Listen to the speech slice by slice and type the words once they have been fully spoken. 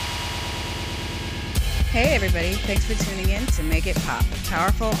Hey everybody, thanks for tuning in to Make It Pop,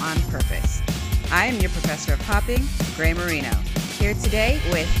 Powerful on Purpose. I am your professor of popping, Gray Marino, here today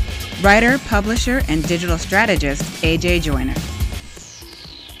with writer, publisher, and digital strategist, AJ Joyner.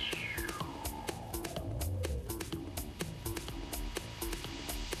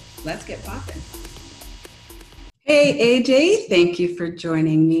 Let's get popping. Hey AJ, thank you for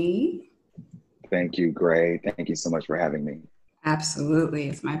joining me. Thank you, Gray. Thank you so much for having me. Absolutely,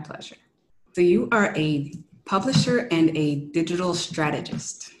 it's my pleasure. So you are a publisher and a digital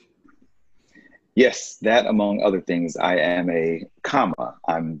strategist. Yes, that among other things, I am a comma.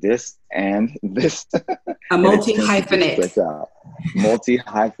 I'm this and this. A multi-hyphenate.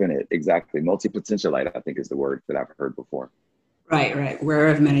 Multi-hyphenate, exactly. Multi-potentialite, I think is the word that I've heard before. Right. Wearer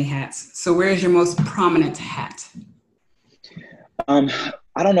of many hats. So where is your most prominent hat?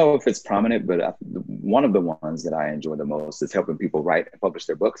 I don't know if it's prominent, but one of the ones that I enjoy the most is helping people write and publish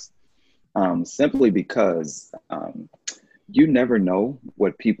their books. Simply because you never know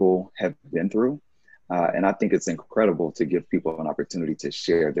what people have been through. And I think it's incredible to give people an opportunity to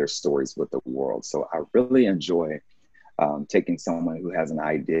share their stories with the world. So I really enjoy taking someone who has an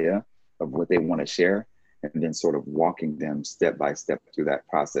idea of what they want to share and then sort of walking them step by step through that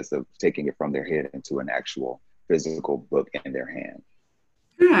process of taking it from their head into an actual physical book in their hand.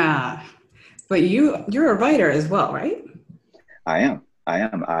 Yeah, but you're a writer as well, right? I am.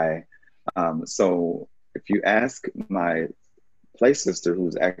 So if you ask my play sister,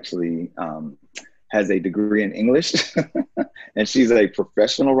 who's actually has a degree in English, and she's a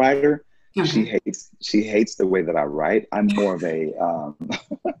professional writer, she hates the way that I write. I'm more of a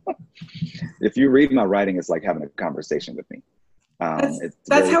if you read my writing, it's like having a conversation with me.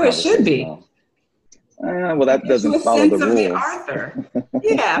 That's how it should be. Well, that doesn't follow the rules. The author.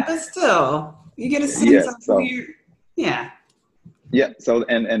 Yeah, but still, you get a sense of who you're. Yeah. Yeah. So,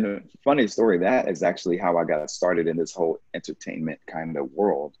 and funny story, that is actually how I got started in this whole entertainment kind of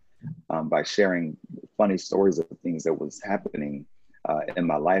world, by sharing funny stories of things that was happening in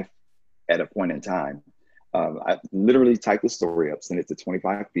my life at a point in time. I literally typed the story up, sent it to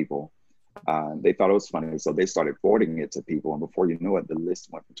 25 people. They thought it was funny, so they started forwarding it to people. And before you know it, the list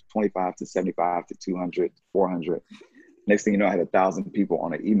went from 25 to 75 to 200, 400. Next thing you know, I had 1,000 people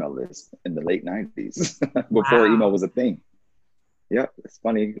on an email list in the late 90s before email was a thing. Yep, it's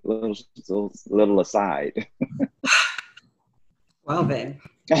funny, little aside. Well then.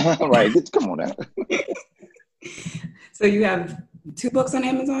 Right, come on now. So you have 2 books on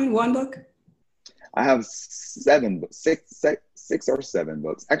Amazon, 1 book? I have 6 or 7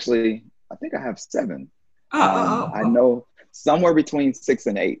 books. Actually, I think I have 7. I know somewhere between 6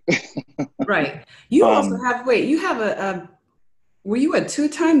 and 8. Right. You also have, you have were you a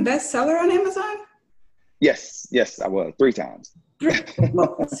 2-time bestseller on Amazon? Yes, I was 3 times.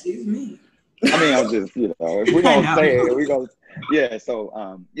 Well, excuse me. I mean, I'm just, if we're going to say it, we go, yeah.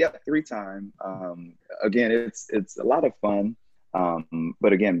 So, 3 times. Again, it's a lot of fun.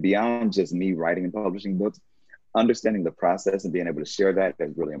 But again, beyond just me writing and publishing books, understanding the process and being able to share that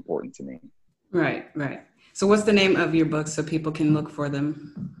is really important to me. Right. So what's the name of your book so people can look for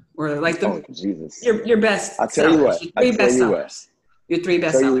them? Or like Jesus. Your best I'll tell you what. Your 3 bestsellers. Your 3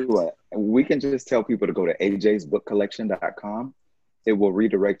 bestsellers. Tell you what. We can just tell people to go to ajsbookcollection.com. It will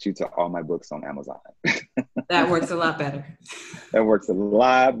redirect you to all my books on Amazon. That works a lot better. That works a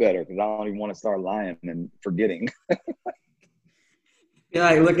lot better because I don't even want to start lying and forgetting. You're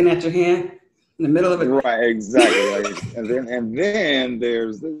like looking at your hand in the middle of it. Right, exactly. Like, and then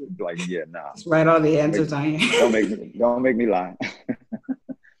there's like, nah. Just write all the answers on here. Don't make me lie.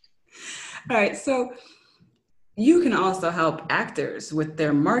 All right, so you can also help actors with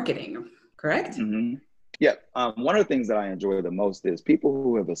their marketing, correct? Mm-hmm. Yeah. One of the things that I enjoy the most is people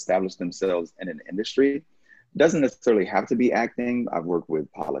who have established themselves in an industry. Doesn't necessarily have to be acting. I've worked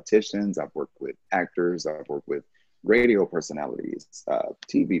with politicians. I've worked with actors. I've worked with radio personalities,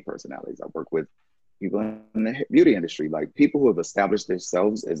 TV personalities. I've worked with people in the beauty industry, like people who have established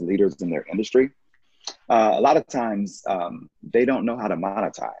themselves as leaders in their industry. A lot of times they don't know how to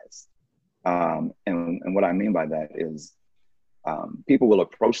monetize. And what I mean by that is people will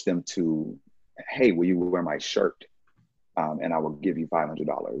approach them to, hey, will you wear my shirt? And I will give you $500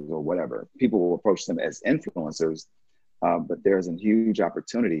 or whatever. People will approach them as influencers, but there's a huge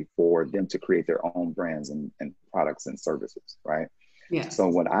opportunity for them to create their own brands and products and services, right? Yeah. So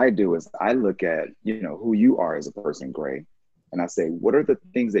what I do is I look at, who you are as a person, Gray, and I say, what are the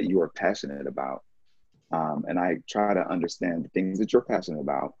things that you are passionate about? And I try to understand the things that you're passionate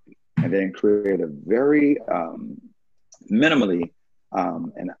about and then create a very minimally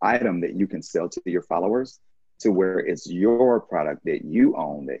an item that you can sell to your followers to where it's your product that you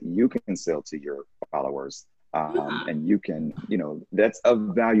own, that you can sell to your followers. Ah, And you can, that's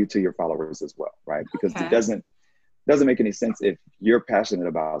of value to your followers as well, right? Because it okay. doesn't make any sense if you're passionate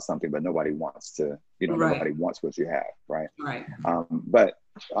about something, but nobody wants to, Right. nobody wants what you have, right? Right. But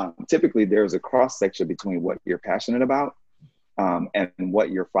typically there's a cross section between what you're passionate about and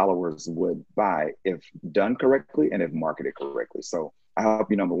what your followers would buy if done correctly and if marketed correctly. So I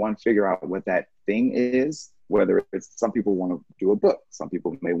help you, number one, figure out what that thing is, whether it's some people want to do a book, some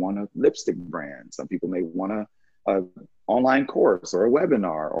people may want a lipstick brand, some people may want a online course or a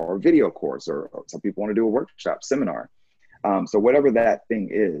webinar or a video course, or some people want to do a workshop, seminar. So whatever that thing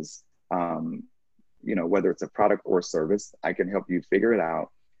is, whether it's a product or service, I can help you figure it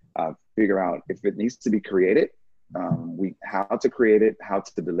out, figure out if it needs to be created, how to create it, how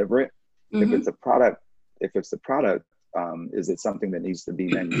to deliver it. Mm-hmm. If it's a product, is it something that needs to be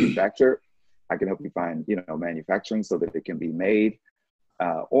manufactured? I can help you find, manufacturing so that it can be made.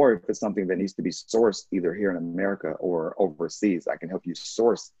 Or if it's something that needs to be sourced either here in America or overseas, I can help you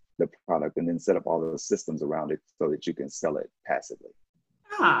source the product and then set up all those systems around it so that you can sell it passively.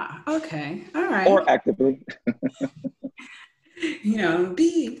 Ah, okay. All right. Or actively.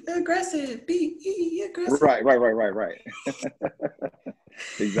 Be aggressive, be aggressive. Right.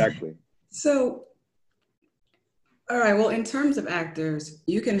 Exactly. So, all right. Well, in terms of actors,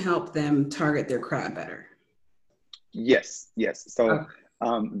 you can help them target their crowd better. Yes. So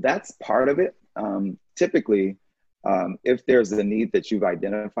that's part of it. Typically, if there's a need that you've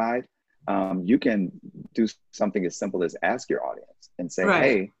identified, you can do something as simple as ask your audience and say, right.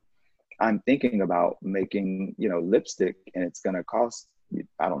 Hey, I'm thinking about making, lipstick, and it's going to cost,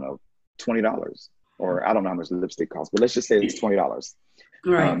 I don't know, $20, or I don't know how much lipstick costs, but let's just say it's $20.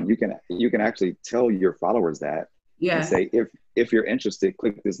 Right. You can actually tell your followers that and say, if you're interested,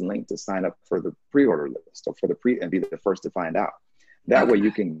 click this link to sign up for the pre-order list or and be the first to find out. That way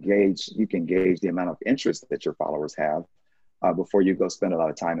you can gauge the amount of interest that your followers have before you go spend a lot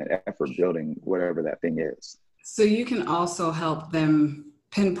of time and effort building whatever that thing is. So you can also help them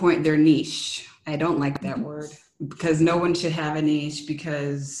pinpoint their niche. I don't like that word, because no one should have a niche,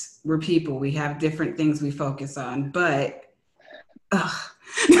 because we're people. We have different things we focus on, but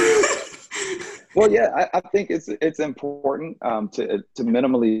well, yeah, I think it's important to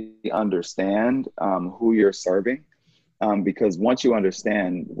minimally understand who you're serving, because once you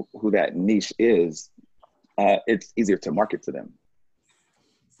understand who that niche is, it's easier to market to them.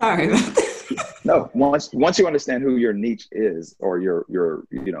 Sorry about that. No, once you understand who your niche is, or your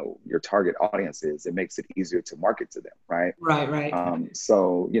target audience is, it makes it easier to market to them, right? Right.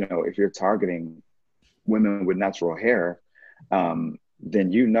 So if you're targeting women with natural hair, then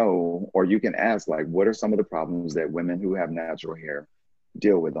or you can ask, like, what are some of the problems that women who have natural hair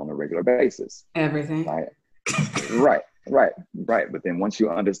deal with on a regular basis? Everything. Right. But then once you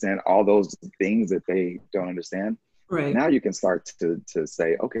understand all those things that they don't understand, right, now you can start to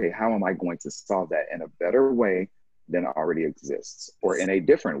say, okay, how am I going to solve that in a better way than already exists, or in a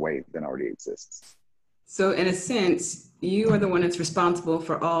different way than already exists? So in a sense, you are the one that's responsible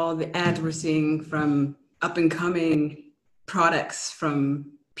for all the ads we're seeing from up and coming products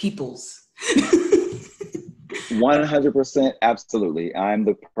from peoples. 100%. Absolutely. I'm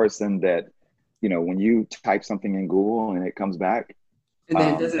the person that, when you type something in Google and it comes back, and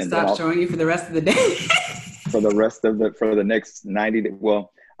then it doesn't stop showing you for the rest of the day. for the next 90 days.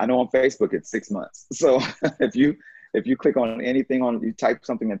 Well, I know on Facebook it's 6 months. So if you click on anything you type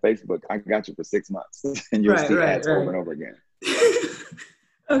something in Facebook, I got you for 6 months, and you'll see ads over and over again.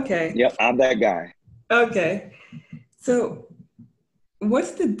 Okay. Yep, I'm that guy. Okay. So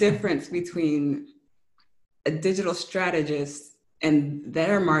what's the difference between a digital strategist and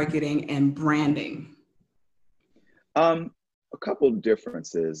their marketing and branding? A couple of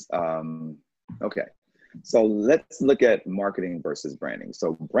differences. Okay. So let's look at marketing versus branding.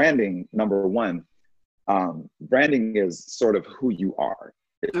 So branding, number one, branding is sort of who you are.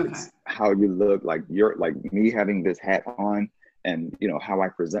 It's how you look, like me having this hat on, and how I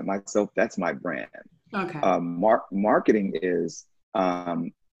present myself. That's my brand. Okay. Marketing is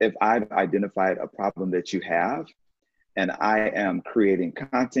if I've identified a problem that you have, and I am creating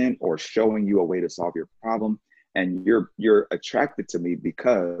content or showing you a way to solve your problem, and you're attracted to me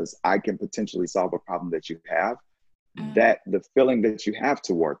because I can potentially solve a problem that you have, that the feeling that you have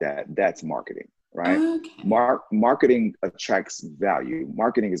toward that's marketing, right? Okay. Marketing attracts value.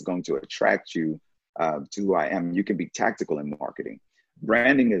 Marketing is going to attract you to who I am. You can be tactical in marketing.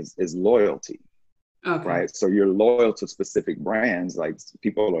 Branding is loyalty, right? So you're loyal to specific brands, like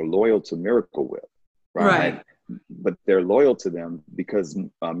people are loyal to Miracle Whip, right? But they're loyal to them because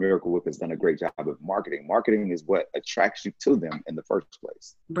Miracle Whip has done a great job of marketing. Marketing is what attracts you to them in the first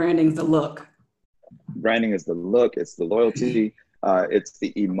place. Branding's the look. Branding is the look, it's the loyalty, it's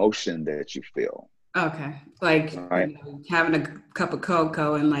the emotion that you feel. Okay. Like, Right. having a cup of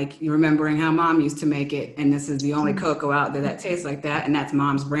cocoa and like you remembering how mom used to make it. And this is the only cocoa out there that tastes like that. And that's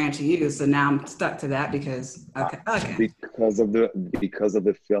mom's brand to you. So now I'm stuck to that because, okay. Okay. Because of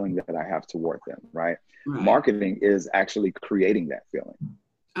the feeling that I have toward them, right? Right. Marketing is actually creating that feeling.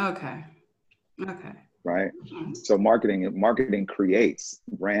 Okay. Okay. Right. So marketing creates,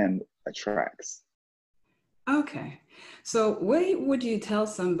 brand attracts. Okay. So what would you tell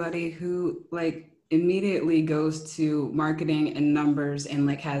somebody who like immediately goes to marketing and numbers and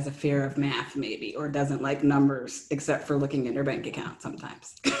like has a fear of math maybe, or doesn't like numbers except for looking at their bank account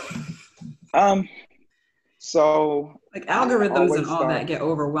sometimes? Um, so Like I algorithms and always all start, that get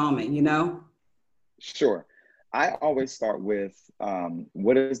overwhelming, you know? sure. I always start with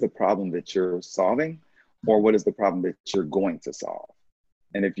what is the problem that you're solving, or what is the problem that you're going to solve?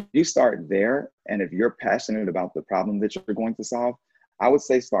 And if you start there, and if you're passionate about the problem that you're going to solve, I would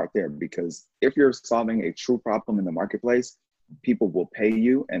say start there, because if you're solving a true problem in the marketplace, people will pay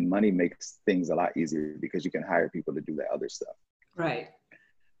you, and money makes things a lot easier because you can hire people to do that other stuff. Right.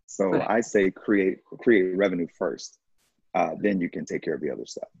 So Right. I say create revenue first, then you can take care of the other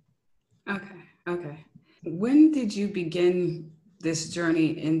stuff. Okay. Okay. When did you begin this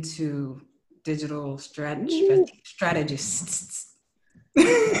journey into digital Ooh, strategists?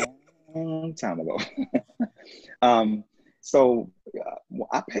 long time ago. um,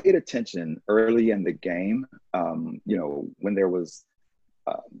 I paid attention early in the game, when there was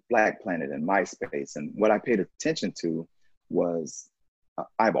Black Planet and MySpace. And what I paid attention to was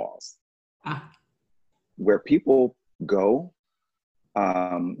eyeballs. Ah, Where people go,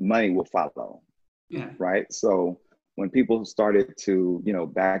 money will follow, yeah. right? So when people started to,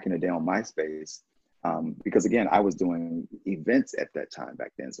 back in the day on MySpace, because again, I was doing events at that time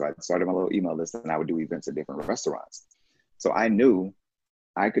back then. So I started my little email list, and I would do events at different restaurants. So I knew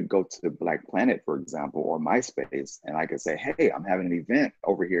I could go to Black Planet, for example, or MySpace, and I could say, hey, I'm having an event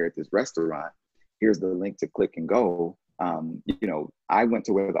over here at this restaurant. Here's the link to click and go. I went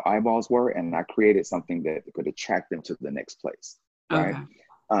to where the eyeballs were, and I created something that could attract them to the next place, right?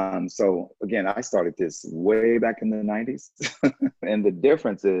 Okay. So again, I started this way back in the 90s. And the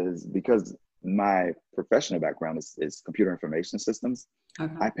difference is because my professional background is computer information systems,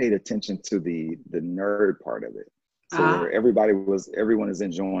 Okay. I paid attention to the nerd part of it. So Ah, where everyone is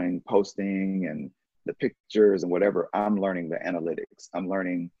enjoying posting and the pictures and whatever, I'm learning the analytics. I'm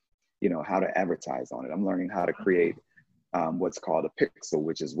learning, how to advertise on it. I'm learning how to create what's called a pixel,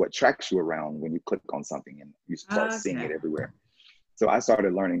 which is what tracks you around when you click on something and you start seeing it okay. everywhere. So I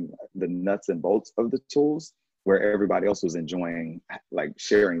started learning the nuts and bolts of the tools, where everybody else was enjoying, like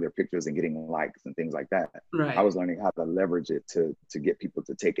sharing their pictures and getting likes and things like that. I Right. was learning how to leverage it to get people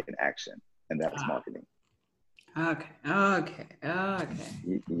to take an action, and that's Ah, marketing. okay. Okay.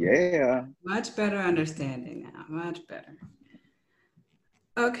 Okay. Yeah. Much better understanding now. Much better.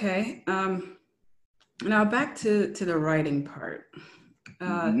 Okay. Now back to the writing part.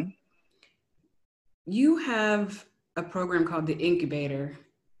 Uh, Hmm. you have a program called the Incubator.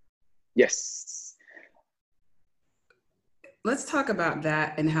 Yes. Let's talk about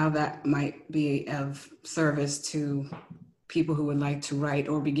that and how that might be of service to people who would like to write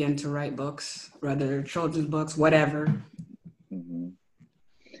or begin to write books, whether children's books, whatever. Hmm.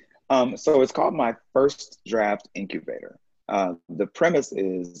 So it's called My First Draft Incubator. The premise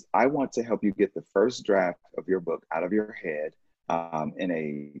is I want to help you get the first draft of your book out of your head in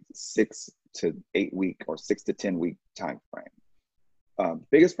a 6 to 8 week or 6 to 10 week time frame.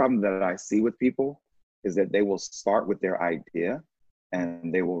 Biggest problem that I see with people is that they will start with their idea,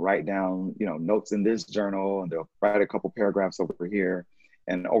 and they will write down, notes in this journal, and they'll write a couple paragraphs over here.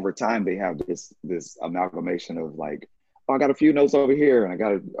 And over time, they have this amalgamation of like, oh, I got a few notes over here, and I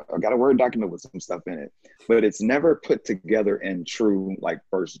got a Word document with some stuff in it, but it's never put together in true like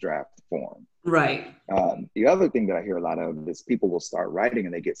first draft form. Right. The other thing that I hear a lot of is people will start writing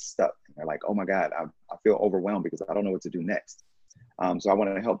and they get stuck. And they're like, oh my God, I feel overwhelmed because I don't know what to do next. So I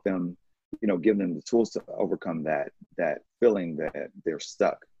want to help them, give them the tools to overcome that feeling that they're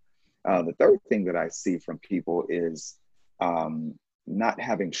stuck. The third thing that I see from people is not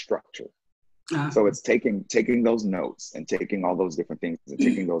having structure. Uh, So it's taking those notes and taking all those different things and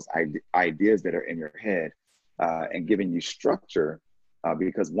taking those ideas that are in your head and giving you structure.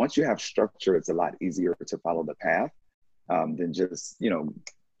 Because once you have structure, it's a lot easier to follow the path than just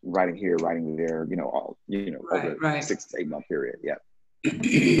writing here, writing there. right. Over Right. 6 to 8 month period. Yeah.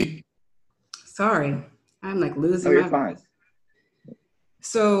 Sorry, I'm like Oh, losing you're my fine. voice.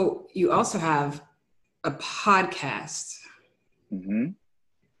 So you also have a podcast. Hmm.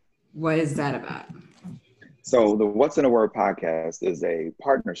 What is that about? So the What's in a Word podcast is a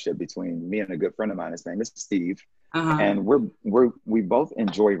partnership between me and a good friend of mine. His name is Steve, Uh-huh. and we both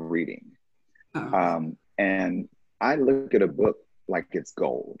enjoy reading. Oh, And I look at a book like it's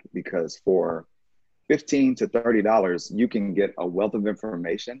gold because for $15 to $30, you can get a wealth of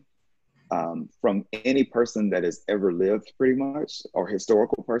information from any person that has ever lived, pretty much, or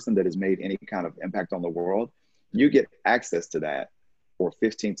historical person that has made any kind of impact on the world. You get access to that for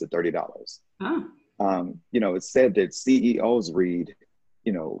 $15 to $30. oh, It's said that CEOs read,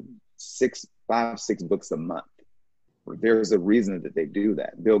 five, 6 books a month. There's a reason that they do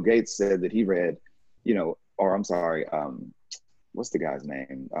that. Bill Gates said that he read, or I'm sorry, what's the guy's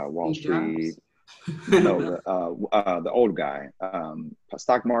name? Wall Steve Jobs. Street. I don't No, know. the old guy,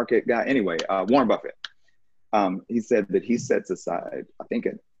 stock market guy. Anyway, Warren Buffett. He said that he sets aside, I think,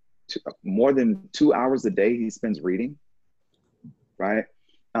 more than 2 hours a day he spends reading, right?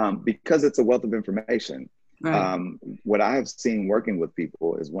 Because it's a wealth of information. Right. What I have seen working with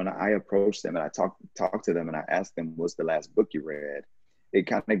people is when I approach them and I talk to them and I ask them, "What's the last book you read?" It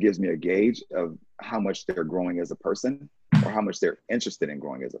kind of gives me a gauge of how much they're growing as a person or how much they're interested in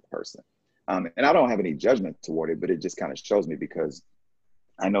growing as a person. And I don't have any judgment toward it, but it just kind of shows me because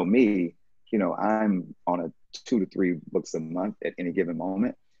I know me, I'm on a 2 to 3 books a month at any given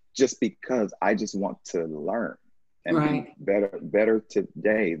moment, just because I just want to learn and be Right. better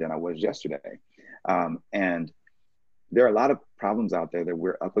today than I was yesterday. And there are a lot of problems out there that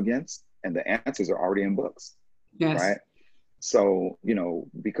we're up against, and the answers are already in books, Yes. right? So,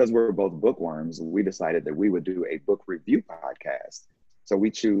 because we're both bookworms, we decided that we would do a book review podcast. So we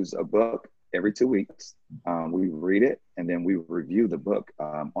choose a book every 2 weeks. We read it and then we review the book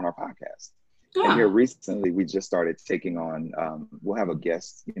on our podcast. And here Oh, recently, we just started taking on, we'll have a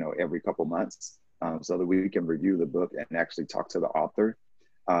guest, every couple months so that we can review the book and actually talk to the author.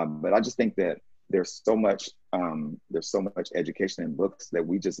 But I just think that there's so much education in books that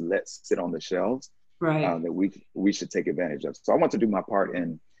we just let sit on the shelves right. that we should take advantage of. So I want to do my part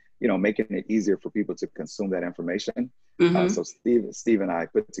in, making it easier for people to consume that information. Mm-hmm. So Steve and I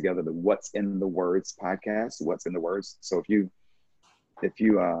put together the What's in the Words podcast. What's in the Words. So you can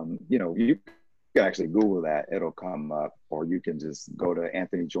actually Google that, it'll come up, or you can just go to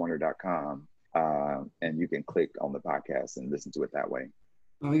anthonyjoyner.com and you can click on the podcast and listen to it that way.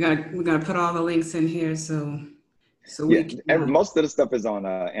 Well, we gotta put all the links in here so Yeah, we can most of the stuff is on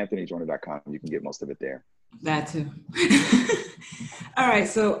anthonyjoyner.com. You can get most of it there. that too. All right.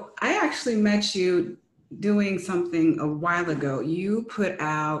 So I actually met you doing something a while ago. You put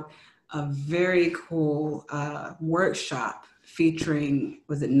out a very cool workshop featuring,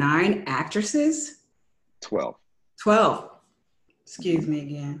 was it 9 actresses? 12. 12. Excuse me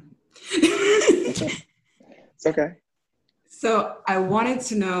again. It's okay. So I wanted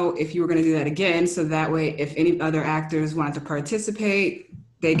to know if you were going to do that again, so that way, if any other actors wanted to participate,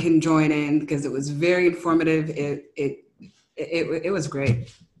 they can join in because it was very informative. It was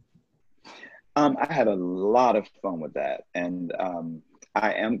great. I had a lot of fun with that. And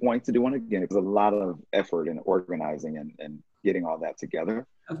I am going to do one again. It was a lot of effort in organizing and getting all that together.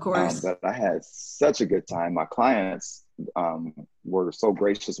 Of course. But I had such a good time. My clients were so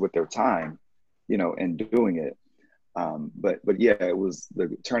gracious with their time, in doing it. But yeah,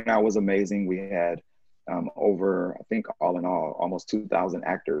 the turnout was amazing. We had over, I think all in all, almost 2,000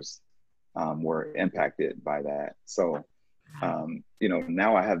 actors were impacted by that. So,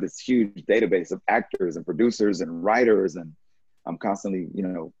 now I have this huge database of actors and producers and writers, and I'm constantly,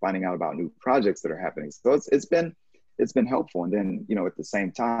 finding out about new projects that are happening. So it's been helpful. And then, at the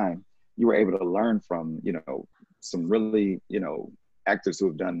same time, you were able to learn from, some really, actors who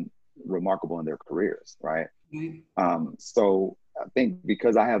have done remarkable in their careers, right? Right. So I think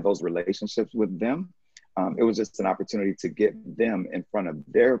because I have those relationships with them, it was just an opportunity to get them in front of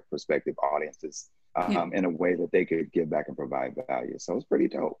their prospective audiences Yeah. in a way that they could give back and provide value. So it was pretty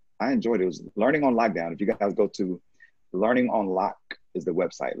dope. I enjoyed it. It was Learning on Lockdown. If you guys go to Learning on Lock is the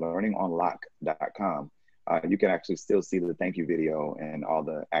website, learningonlock.com, you can actually still see the thank you video and all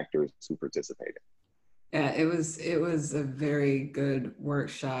the actors who participated. Yeah, it was a very good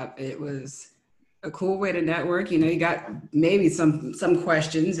workshop. It was a cool way to network. You got maybe some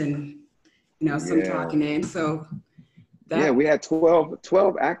questions and some Yeah. talking in. So Yeah, that we had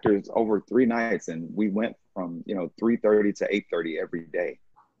 12 actors over 3 nights, and we went from 3:30 to 8:30 every day,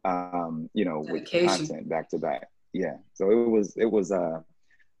 with dedication. content back to back. Yeah, so it was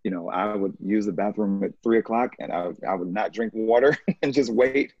I would use the bathroom at 3 o'clock, and I would not drink water and just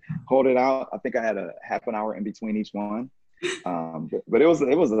wait, hold it out. I think I had a half an hour in between each one, but it was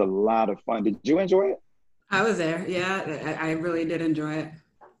a lot of fun. Did you enjoy it? I was there. Yeah, I really did enjoy it.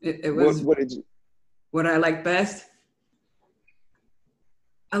 It What was what did you? What I like best?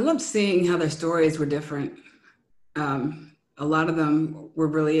 I loved seeing how their stories were different. A lot of them were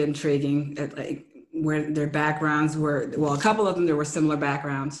really intriguing at like where their backgrounds were. Well, a couple of them, there were similar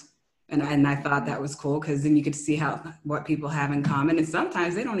backgrounds. And I thought that was cool because then you could see how what people have in common. And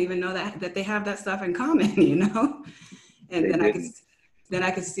sometimes they don't even know that they have that stuff in common, you know? And They then didn't.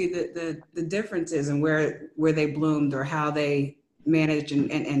 I could see the differences and where they bloomed or how they managed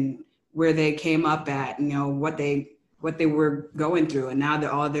and where they came up at, you know, what they were going through, and now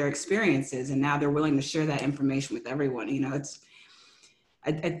they're all their experiences, and now they're willing to share that information with everyone. You know,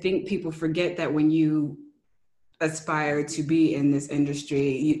 I think people forget that when you aspire to be in this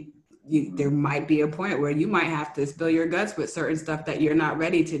industry, there might be a point where you might have to spill your guts with certain stuff that you're not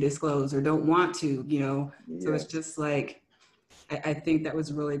ready to disclose or don't want to, you know. Yeah. So it's just like, I think that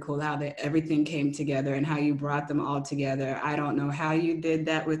was really cool how everything came together and how you brought them all together. I don't know how you did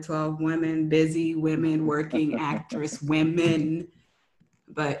that with 12 women, busy women, working actress women,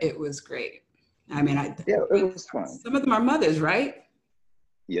 but it was great. I mean, Yeah, it was fun. Some of them are mothers, right?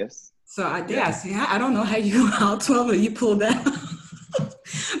 Yes. So I don't know how 12 of you pulled that,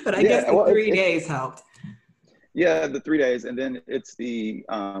 but I guess the 3 days helped. Yeah, the 3 days, and then it's the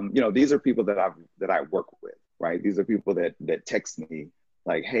these are people that I work with, right? These are people that text me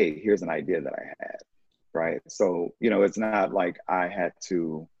like, hey, here's an idea that I had, right? So it's not like I had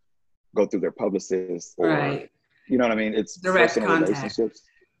to go through their publicist or right. You know what I mean? It's direct personal contact. Relationships,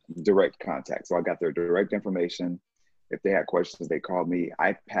 direct contact. So I got their direct information. If they had questions, they called me.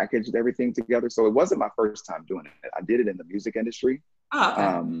 I packaged everything together. So it wasn't my first time doing it. I did it in the music industry. Oh,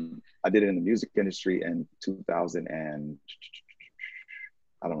 okay. I did it in the music industry in 2000 and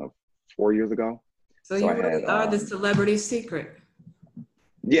I don't know, 4 years ago. So you really are the celebrity secret.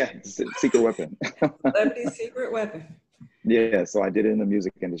 Yeah, secret weapon. Celebrity secret weapon. Yeah, so I did it in the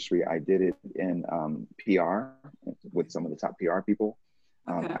music industry. I did it in PR with some of the top PR people.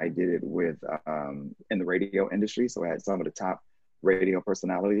 Okay. I did it with in the radio industry. So I had some of the top radio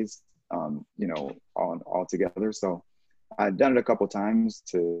personalities, all together. So I've done it a couple of times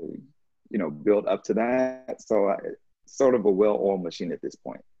to, build up to that. So sort of a well-oiled machine at this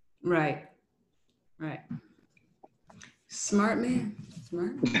point. Right. Smart man.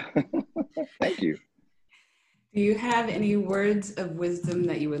 Smart. Thank you. Do you have any words of wisdom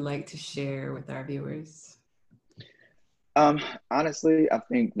that you would like to share with our viewers? Honestly, I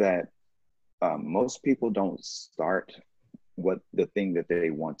think that most people don't start the thing that they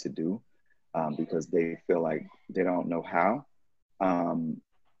want to do because they feel like they don't know how.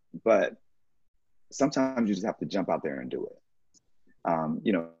 But sometimes you just have to jump out there and do it.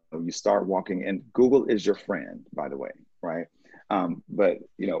 You start walking, and Google is your friend, by the way, right? But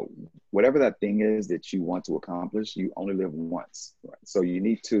whatever that thing is that you want to accomplish, you only live once, right? So you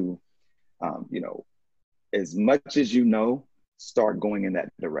need to, as much as start going in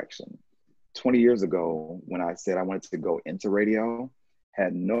that direction. 20 years ago, when I said I wanted to go into radio,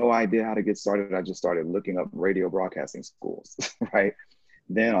 had no idea how to get started. I just started looking up radio broadcasting schools, right?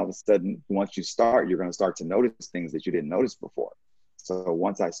 Then all of a sudden, once you start, you're going to start to notice things that you didn't notice before. So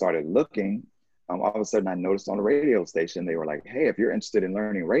once I started looking, all of a sudden I noticed on the radio station, they were like, hey, if you're interested in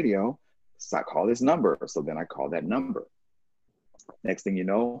learning radio, call this number. So then I called that number. Next thing you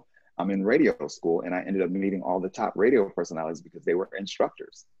know, I'm in radio school, and I ended up meeting all the top radio personalities because they were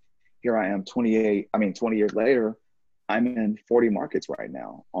instructors. Here I am 20 years later, I'm in 40 markets right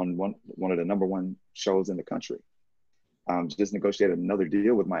now on one of the number one shows in the country. Just negotiated another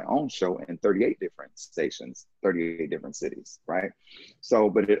deal with my own show in 38 different stations, 38 different cities, right? So,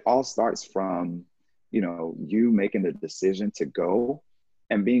 but it all starts from, you making the decision to go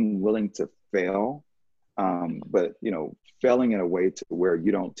and being willing to fail. But, failing in a way to where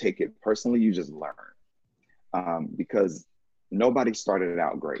you don't take it personally, you just learn. Because nobody started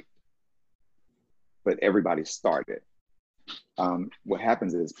out great, but everybody started. What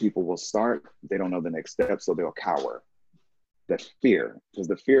happens is people will start, they don't know the next step, so they'll cower. That fear, because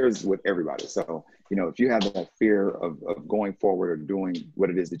the fear is with everybody. So, if you have that fear of going forward or doing what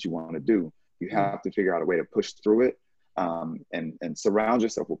it is that you want to do, you have to figure out a way to push through it, and surround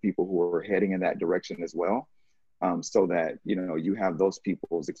yourself with people who are heading in that direction as well, so that, you have those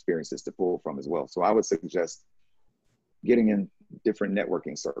people's experiences to pull from as well. So I would suggest getting in different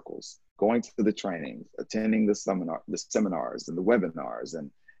networking circles, going to the trainings, attending the seminars and the webinars,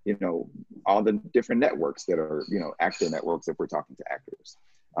 and all the different networks that are, actor networks if we're talking to actors.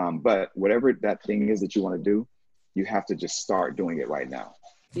 But whatever that thing is that you want to do, you have to just start doing it right now.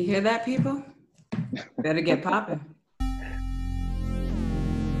 You hear that, people? Better get popping.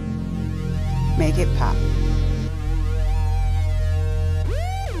 Make it pop.